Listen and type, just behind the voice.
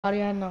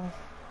I know.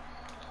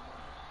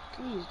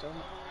 Please don't.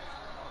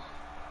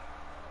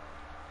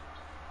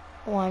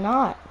 Why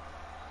not?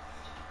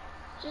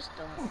 Just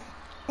don't.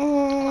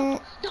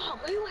 Mm. Dog,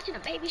 are you watching a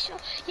baby show?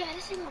 Yeah,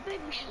 this ain't no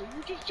baby show.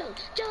 You just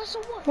jealous. Jealous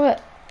of what?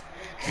 What?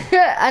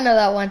 I know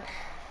that one.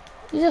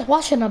 You just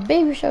watching a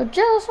baby show.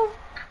 Jealous of?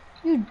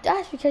 You?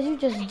 That's because you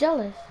just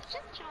jealous.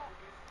 Shut your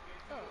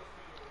up.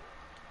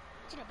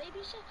 It's a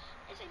baby show?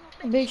 This ain't no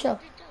A baby big show. show.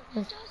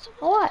 Jealous. Jealous of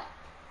A what?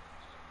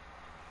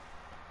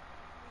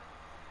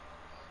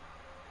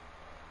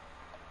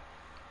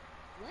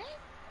 What?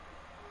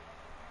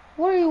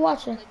 What are you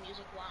watching? Play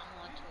music while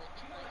I'm on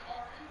Twitch. Like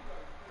that.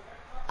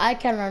 I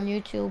can on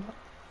YouTube.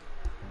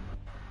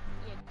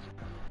 Yeah,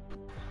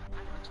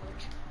 I'm on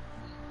Twitch.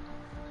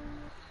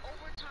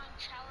 Overtime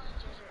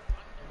challenges are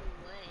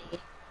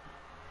underway.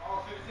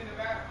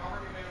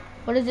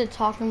 What is it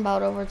talking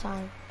about over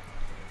time?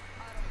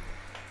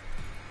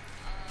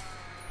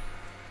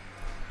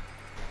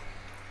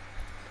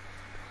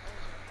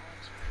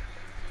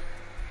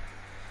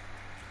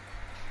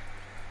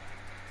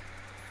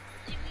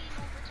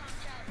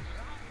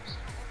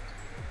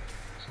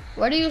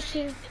 Where do you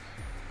see?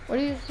 Where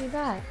do you see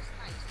that?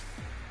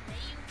 May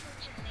you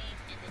put your name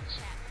in the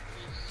chat,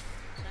 please,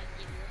 so I can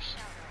give you a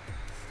shout out.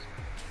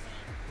 Put your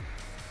name in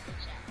the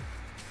chat.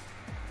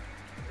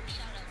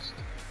 Shout outs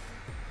today.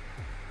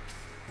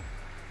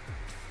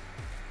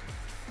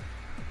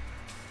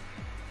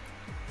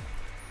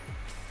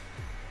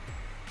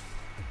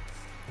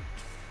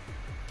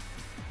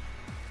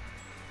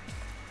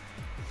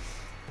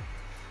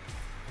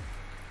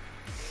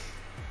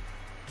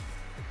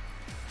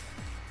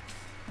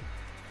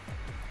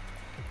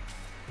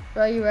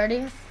 Are you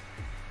ready?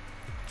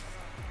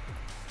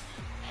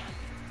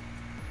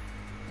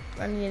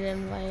 I need an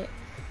invite.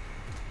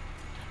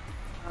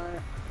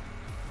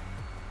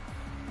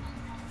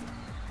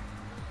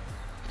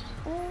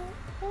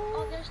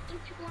 Oh, there's 3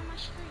 people on my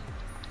stream.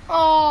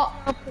 Oh,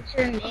 I'll put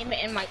your name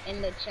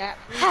in the chat,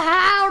 please.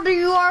 how do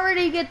you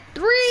already get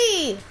 3?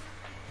 Can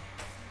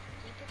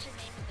you put your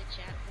name in the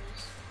chat,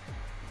 please?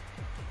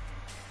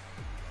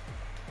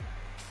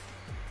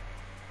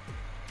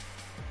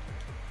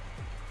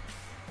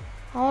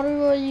 How do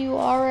you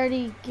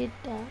already get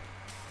that?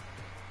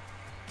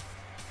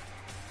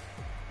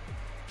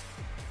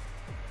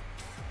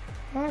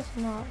 That's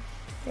not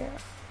fair.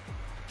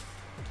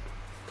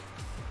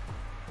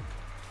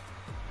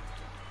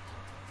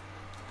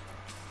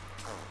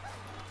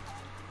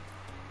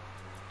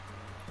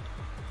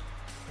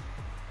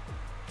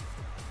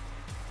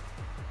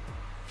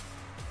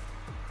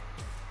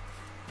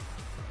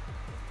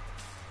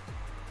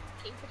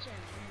 Can you put your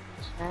name in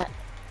the chat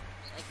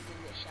so I can give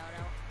you a shout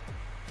out?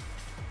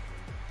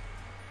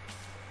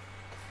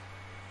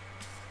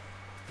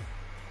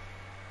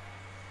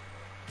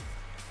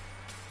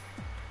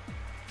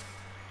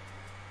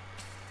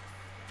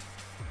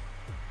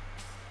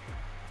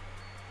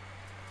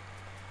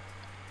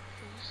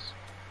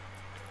 Please.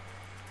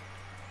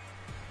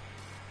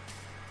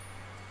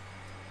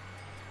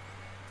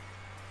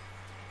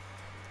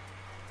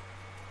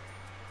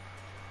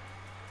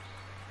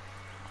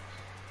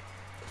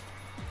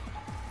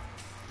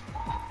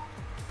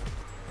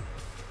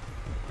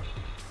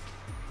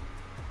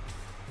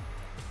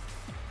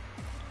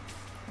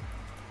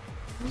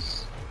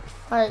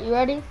 Alright, you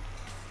ready?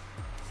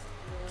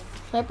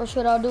 Sniper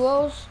shootout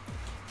duos?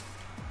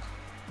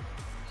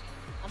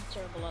 I'm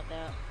terrible at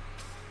that.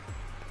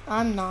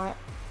 I'm not.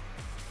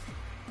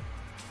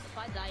 If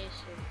I die,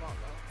 it's your fault,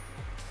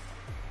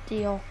 though.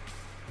 Deal.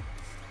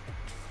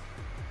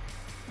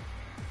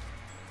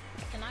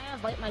 Can I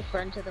invite my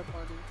friend to the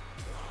party?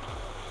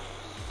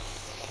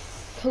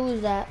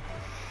 Who's that?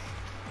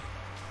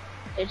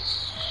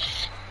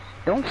 It's...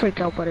 Don't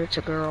freak out, but it's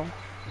a girl.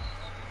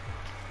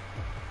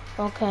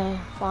 Okay,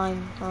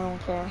 fine. I don't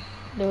care.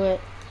 Do it.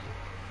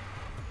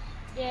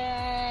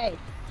 Yay!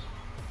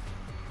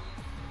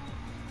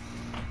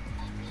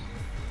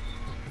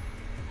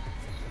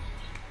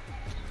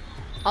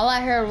 All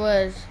I heard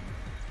was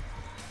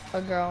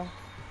a girl.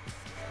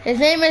 His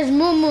name is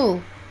Moo.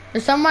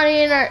 There's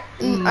somebody in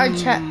our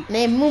chat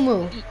named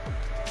Moo.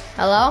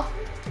 Hello?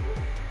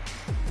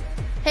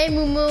 Hey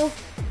Moo.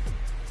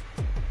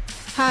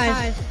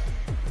 Hi.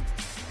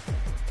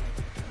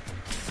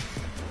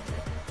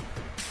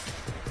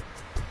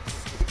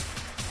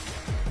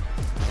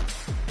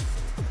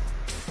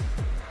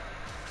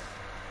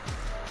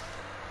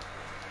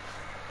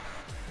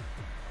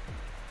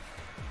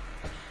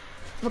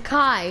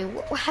 Vakai.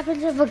 What happened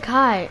to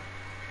Vakai?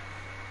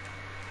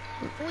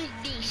 Who is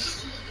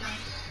this?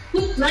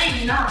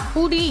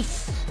 Who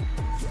these?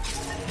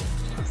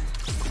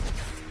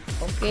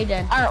 Okay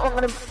then.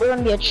 Alright, we're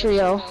gonna be a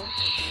trio. A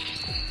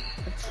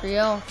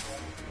trio.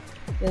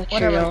 Yeah,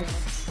 Whatever. trio.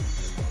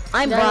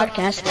 I'm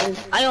broadcasting.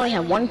 I only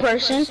have one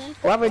person.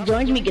 Whoever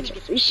joins me gets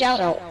a free shout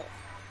out.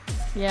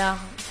 Yeah,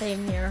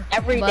 same here.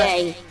 Every But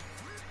day.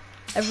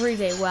 Every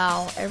day.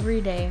 Wow.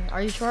 Every day.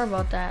 Are you sure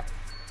about that?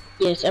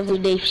 Yes, every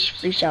day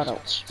free shout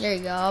outs. There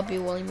you go. I'll be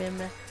Willie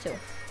Mammoth too.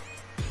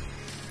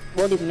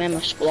 Woody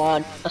Mammoth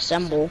Squad,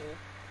 assemble.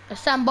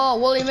 Assemble,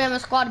 Woolly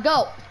Mammoth Squad,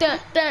 go! Dun,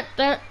 dun,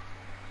 dun.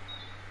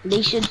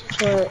 They should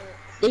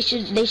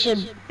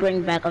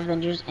bring back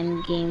Avengers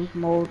Endgame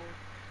mode.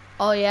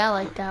 Oh yeah, I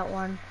like that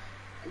one.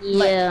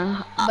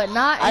 Yeah. But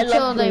not I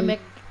until love they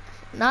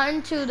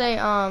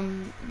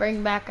them.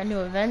 bring back a new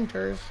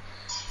Avengers.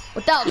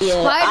 Without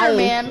Yeah,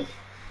 Spider-Man.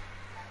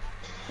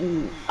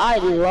 I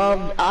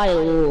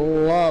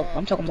love,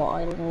 I'm talking about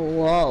I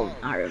love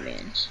Iron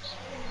Man.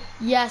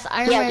 Yes,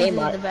 Iron Man is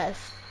the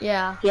best.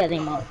 Yeah. Yeah, they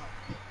might.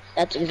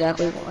 That's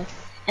exactly why.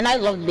 And I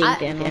love being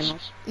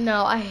Thanos.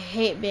 No, I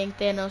hate being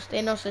Thanos.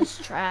 Thanos is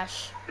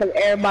trash. Because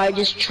everybody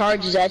just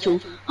charges at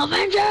you.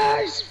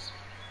 Avengers!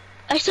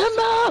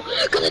 Assemble!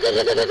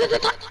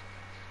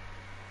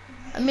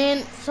 I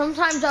mean,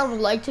 sometimes I would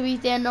like to be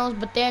Thanos,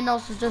 but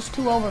Thanos is just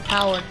too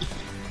overpowered.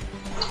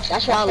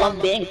 That's why I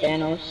love being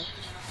Thanos.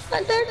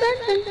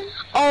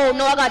 Oh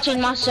no, I gotta change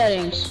my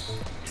settings.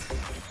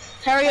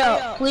 Hurry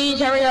up, please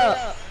hurry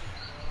up.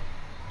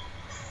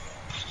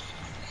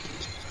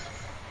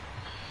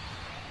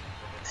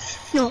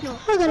 No,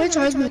 I gotta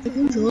charge my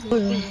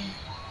controller.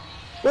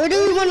 Where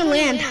do we want to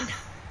land?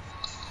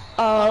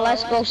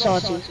 Let's go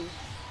salty.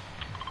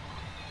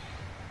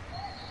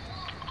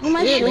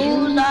 My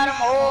shoes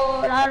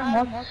out of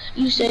more.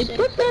 You say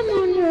put them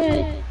on your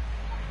head.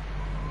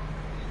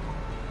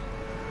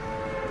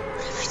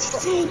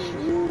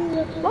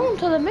 Welcome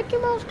to the Mickey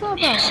Mouse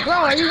Clubhouse. Bro,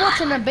 are you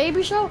watching a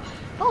baby show?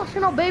 Oh, it's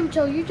no baby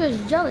show. You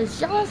just jealous.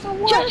 Jealous of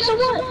what? Jealous of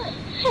what?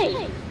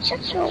 Hey,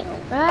 shut your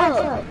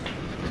up.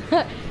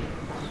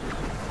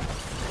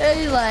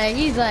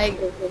 He's like,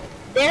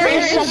 there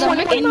is someone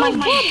in my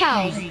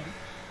clubhouse.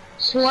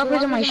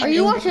 Whoever's in my stream. Are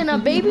you watching a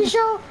baby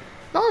show?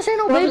 No, this ain't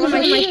no baby show.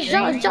 You just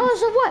jealous.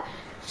 Jealous of what?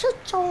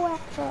 Shut your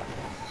ass up.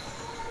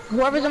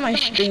 Whoever's on my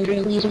stream,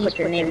 please put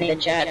your name in the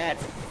chat.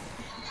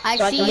 I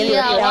so see I you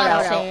shout what I'm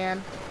out.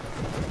 saying.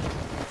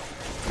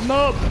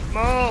 Mo.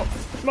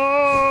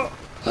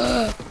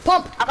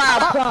 Pump. I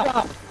got a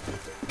pump.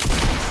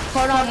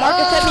 Hold on,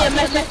 Marcus sent me a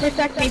message.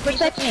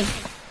 Protect me.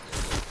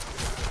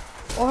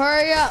 Well,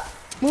 hurry up.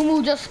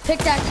 Moo just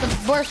pickaxed the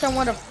person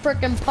with a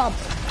frickin' pump.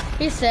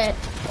 He said,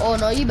 oh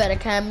no, you better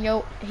come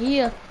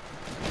here.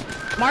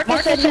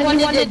 Marcus said he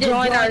wanted to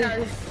join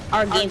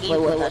our gameplay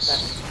with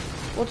us.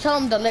 We'll tell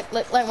him to lick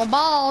my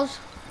balls.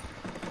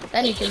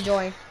 Then he can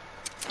join.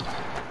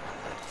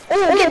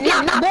 Oh, get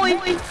knocked, boy.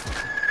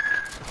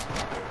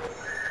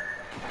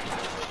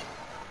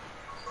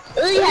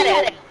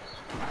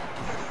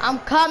 I'm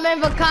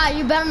coming, Vakai.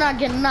 You better not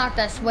get knocked,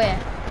 I swear.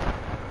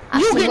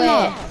 I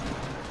swear.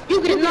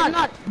 You get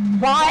knocked.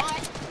 But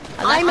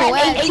I'm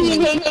at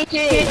 18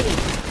 HP.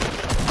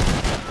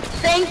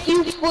 Thank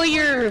you for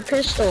your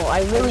pistol.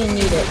 I really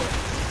need it.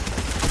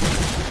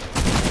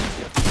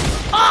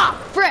 Ah,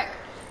 frick.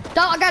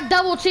 I got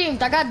double teamed.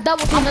 That's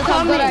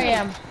how good I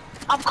am.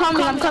 I'm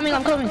coming. I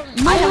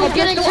have a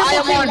getting pistol.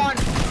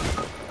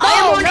 I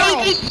am on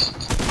 80.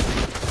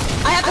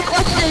 I have to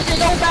clutch this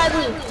so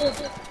badly.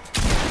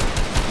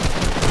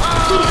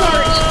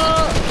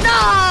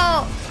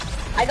 No!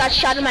 I got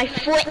shot in my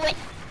foot.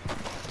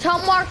 Tell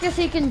Marcus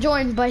he can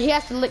join, but he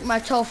has to lick my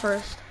toe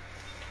first.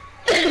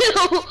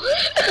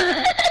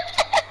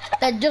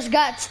 that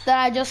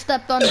I just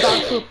stepped on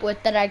dog poop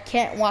with that I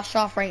can't wash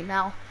off right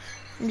now.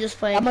 I'm just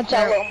playing. I'm gonna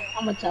tell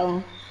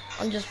him.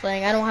 I'm just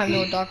playing. I don't have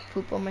no dog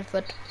poop on my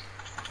foot.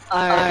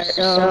 Alright,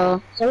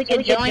 so we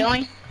can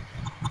join?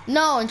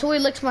 No, until he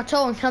licks my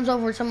toe and comes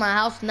over to my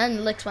house and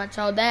then licks my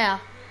toe there.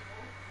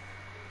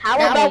 How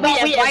about we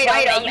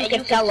invite him and you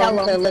can tell him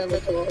to lick the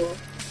toe?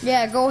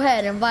 Yeah, go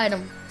ahead, invite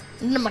him.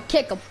 And then I'm gonna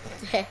kick him.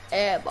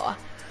 Yeah, boy.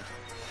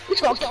 You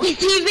gonna kick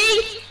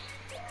TV?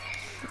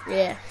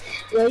 Yeah.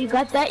 Well, you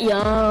got that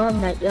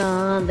young.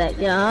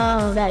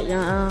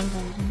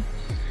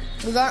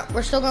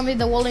 We're still gonna be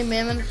the Woolly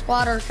Mammoth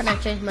Squad, or can I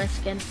change my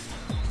skin?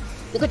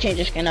 You can change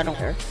your skin, I don't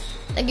care.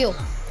 Thank you.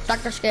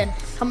 Dr. Skin.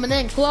 Coming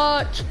in,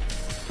 clutch.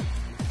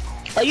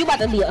 Oh, you about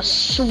to be a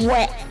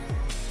sweat.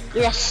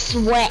 You're a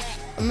sweat.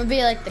 I'm gonna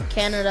be like the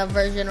Canada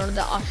version or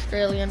the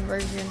Australian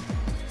version.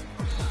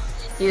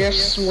 You're a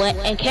sweat.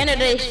 In Canada,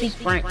 they speak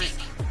French.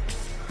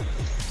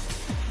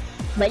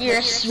 But you're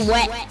a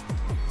sweat.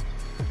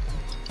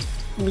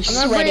 You're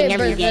sweating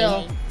every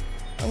day.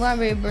 I'm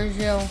gonna be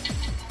Brazil.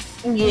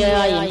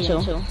 Yeah, I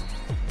am too.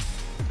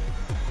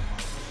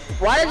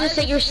 Why does it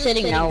say you're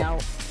sitting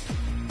out?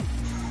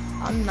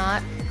 I'm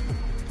not.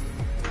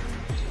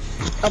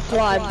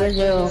 Apply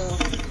Brazil.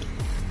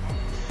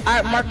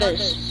 Alright,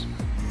 Marcus.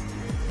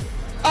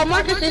 Oh,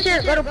 Marcus is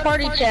here. Go to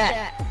party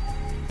chat.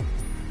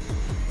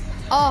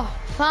 Oh,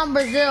 found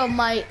Brazil,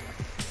 mate.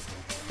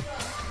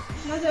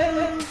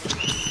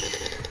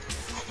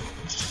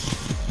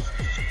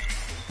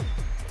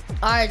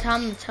 Alright,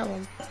 time to tell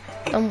him.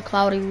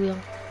 Cloudy Wheel.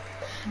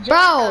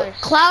 Bro,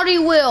 Cloudy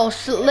Wheel,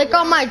 lick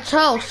on my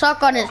toe,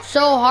 suck on it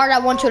so hard I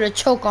want you to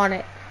choke on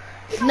it.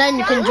 And then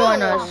you can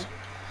join us.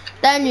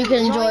 Then you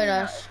can join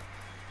us.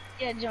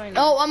 Yeah, join us.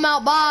 Oh, I'm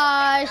out,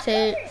 bye.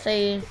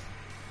 Say,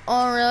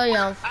 oh really?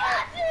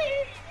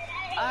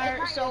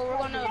 Alright, so we're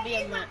gonna be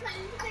a match.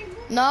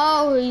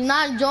 No, he's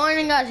not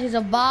joining us. He's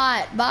a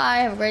bot. Bye.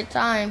 Have a great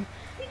time.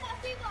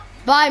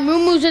 Bye.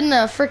 Moomoo's in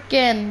the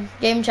freaking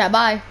game chat.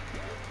 Bye.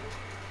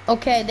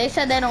 Okay, they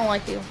said they don't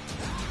like you.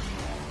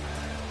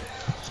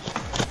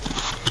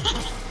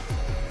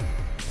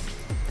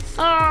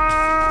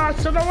 Ah,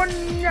 so the one,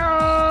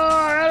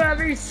 let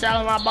me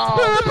sell my balls.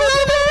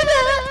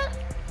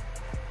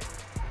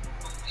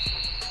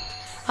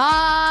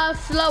 Ah,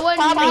 slow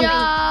and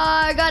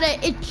I got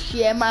an itch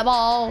in my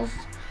balls.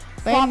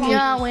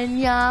 When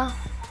ya.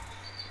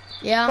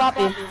 Yeah.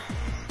 Poppy,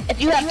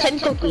 if you have 10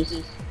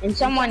 cookies and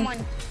someone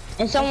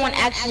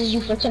asks you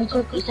for 10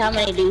 cookies, how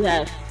many do you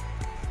have?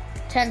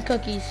 10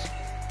 cookies.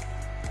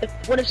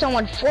 What if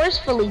someone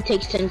forcefully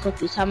takes 10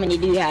 cookies? How many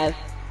do you have?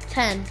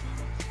 10.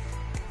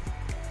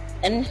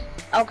 And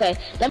okay,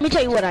 let me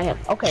tell you what I have.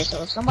 Okay,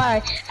 so if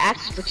somebody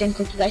asks for 10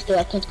 cookies, I still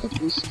have 10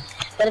 cookies.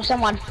 But if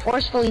someone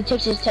forcefully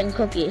takes his 10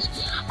 cookies,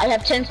 I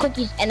have 10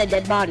 cookies and a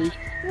dead body.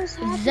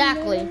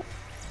 Exactly.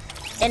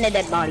 And a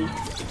dead body.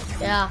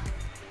 Yeah.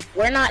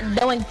 We're not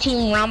doing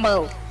Team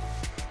Rambo.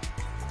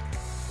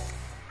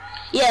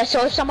 Yeah,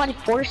 so if somebody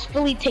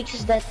forcefully takes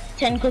his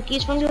 10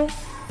 cookies from you,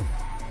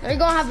 You're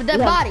gonna have a dead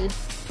body.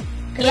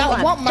 Cause Yeah,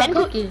 I want my 10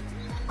 cookies.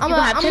 I'm you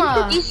have 10 a,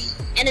 cookies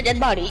and a dead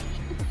body.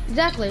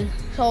 exactly.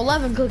 So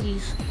 11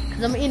 cookies.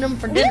 Cause I'm eating them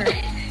for dinner.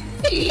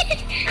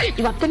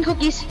 You got 10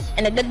 cookies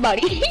and a dead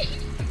body.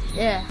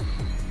 Yeah.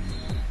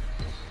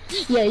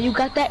 Yeah, you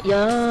got that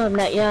yum,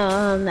 that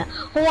yum, that.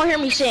 Who wanna hear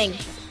me sing?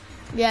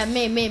 Yeah,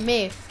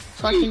 me.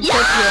 So I can Yeah!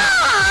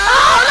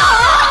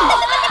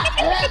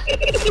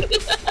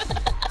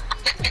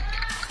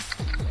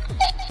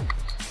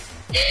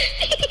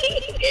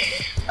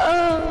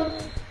 Oh,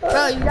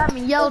 Bro, you got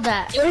me yelled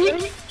at. you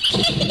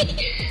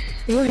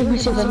wanna hear me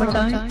sing one more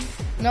time?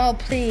 No,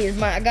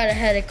 please. I got a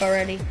headache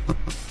already.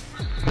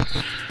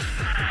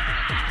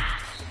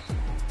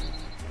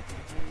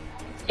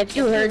 If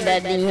you heard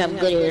that, then you have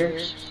good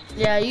ears.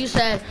 Yeah, you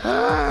said.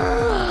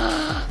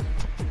 Oh,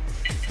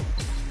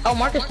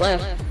 Marcus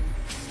left.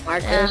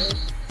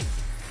 Marcus.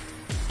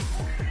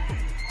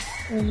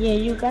 Yeah,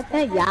 you got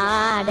that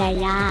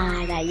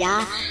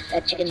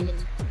that chicken.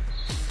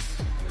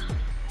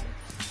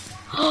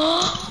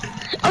 Oh,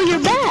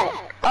 you're back.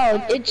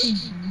 Oh,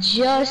 it's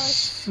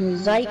just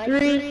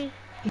Zachary.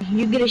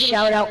 You get a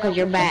shout out because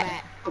you're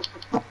back.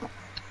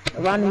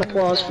 A round of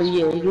applause for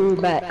you. You're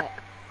back.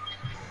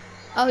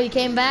 Oh, he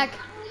came back?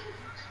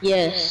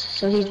 Yes,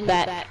 so he's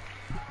back.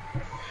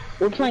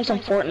 We're playing some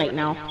Fortnite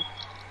now.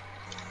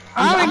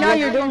 I already know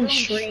you're doing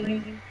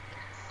stream.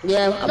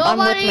 Yeah, I'm with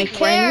Nobody my cares,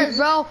 friends.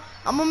 bro.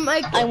 I'm gonna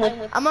make I'm with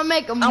a all my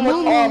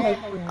moo. friends.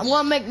 I'm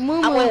gonna make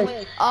moo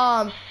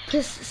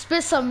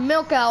spit some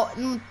milk out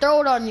and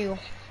throw it on you.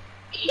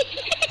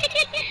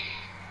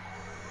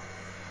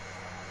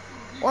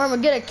 Or I'm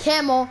gonna get a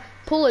camel,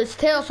 pull its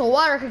tail so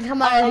water can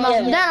come out of his mouth,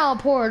 and then I'll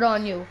pour it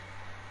on you.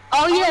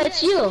 Oh yeah,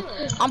 it's you.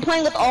 I'm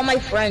playing with all my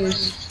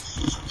friends.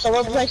 So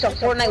we're playing some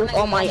Fortnite with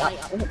all my.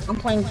 I'm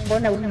playing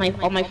Fortnite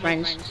with all my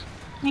friends.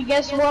 Hey,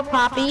 guess what,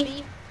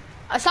 Poppy?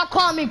 Stop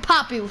calling me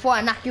Poppy before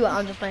I knock you out.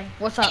 I'm just playing.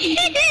 What's up? They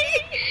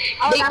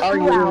are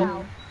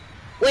you.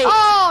 Wait,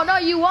 Oh no,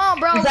 you won't,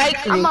 bro.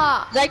 Zachary,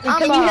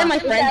 can you hear my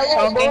friends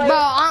talking? Bro,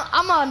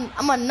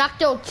 I'm gonna knock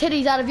your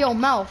titties out of your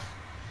mouth.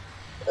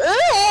 Ew,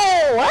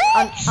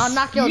 what? I'll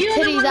knock your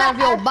titties out of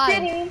your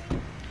body.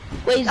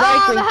 Wait,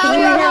 Zachary, can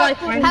you hear my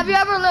friends? Have you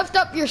ever lifted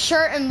up your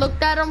shirt and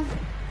looked at them?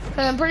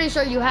 Cause I'm pretty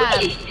sure you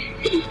have.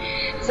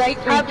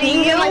 Zachary, can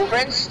you hear my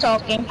friends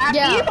talking?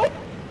 Yeah.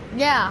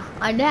 Yeah,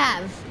 I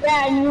have.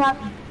 Yeah, and you have.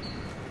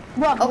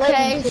 What,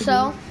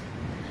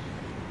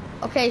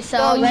 Okay,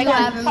 so you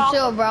have him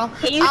too, bro.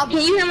 Can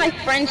you hear my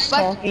friends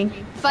talking?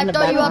 If I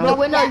throw you out the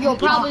window, you'll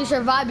probably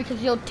survive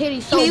because your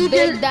titty's so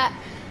big that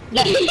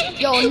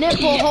your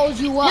nipple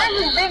holds you up.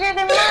 This is bigger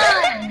than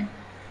mine.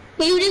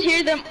 Can you just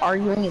hear them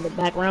arguing in the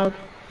background?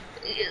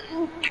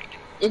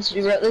 It's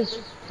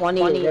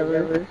funny as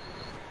ever.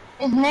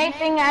 Is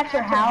Nathan at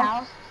your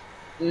house?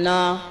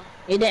 No,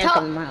 he didn't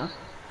come to my house.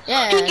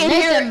 Yeah, He can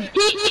Nathan. hear.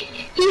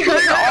 He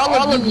heard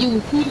all of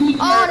you.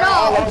 Oh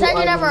no! Pretend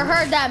you never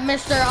heard that,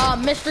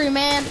 Mr. Mystery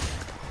Man.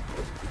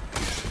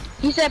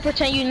 He said,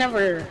 "Pretend you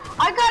never."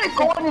 I got a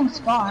golden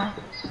scar.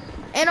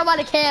 Ain't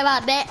nobody care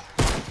about that.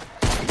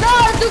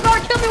 No, this dude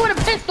gonna kill me with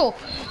a pistol.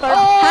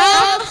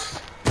 Oh,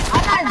 I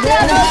got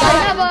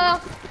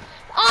never.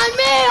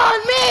 On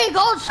me,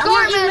 Gold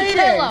Scar Man,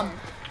 kill him.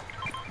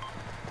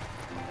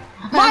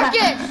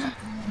 Marcus,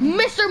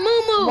 Mr.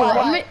 Moo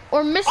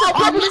or Mr.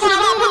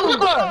 Moo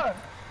Moo.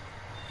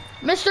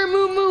 Mr.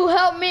 Moo Moo,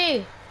 help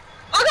me.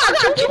 I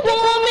got two people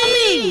on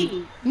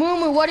me. Moo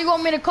Moo, what do you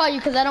want me to call you?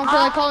 Cause I don't feel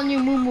like calling you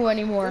Moo Moo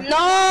anymore.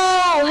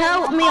 No,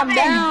 help me, I'm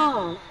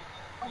down.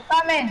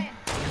 Come in.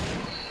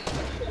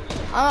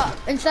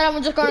 Instead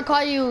I'm just gonna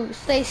call you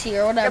Stacy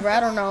or whatever. I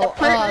don't know.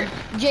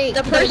 Jake.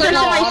 The person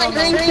on my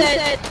screen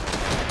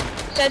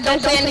said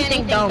don't say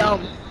anything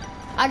dumb.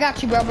 I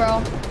got you,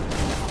 bro.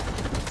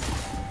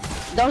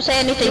 Don't say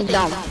anything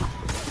dumb.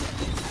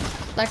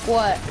 Like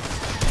what?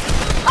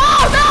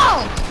 Oh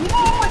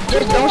no!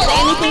 Just don't say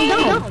anything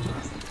dumb.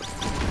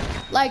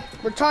 Like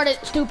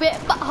retarded, stupid,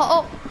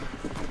 butthole.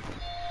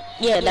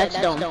 Yeah, that's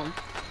dumb.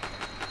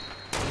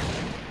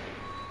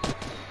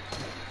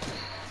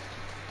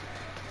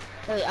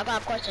 Wait, I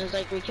got questions.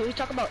 Like, can we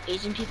talk about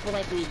Asian people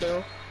like we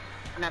do?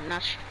 When I'm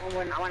not,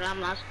 when I'm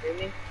not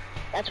streaming.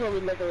 That's what we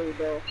literally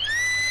do.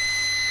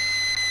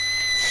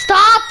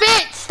 Stop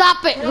it!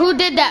 Stop it! Who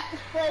did that?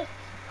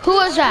 Who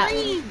was that?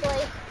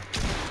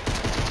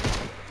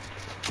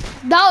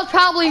 That was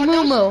probably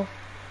Moo Moo.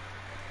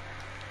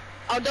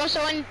 Oh,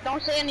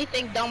 don't say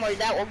anything dumb or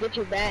that will get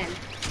you banned.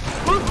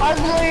 Who's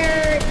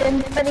uglier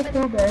than Freddy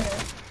Krueger?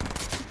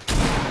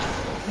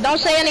 Don't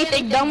say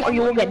anything dumb or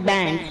you will get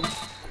banned.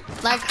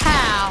 Like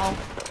how?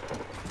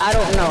 I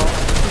don't know.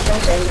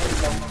 Don't say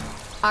anything dumb.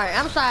 Alright,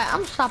 I'm sorry.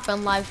 I'm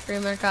stopping live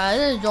streaming because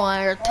this is doing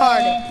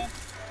retarded.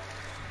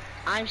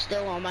 I'm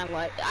still on my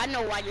live. I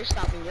know why you're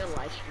stopping your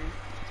live stream.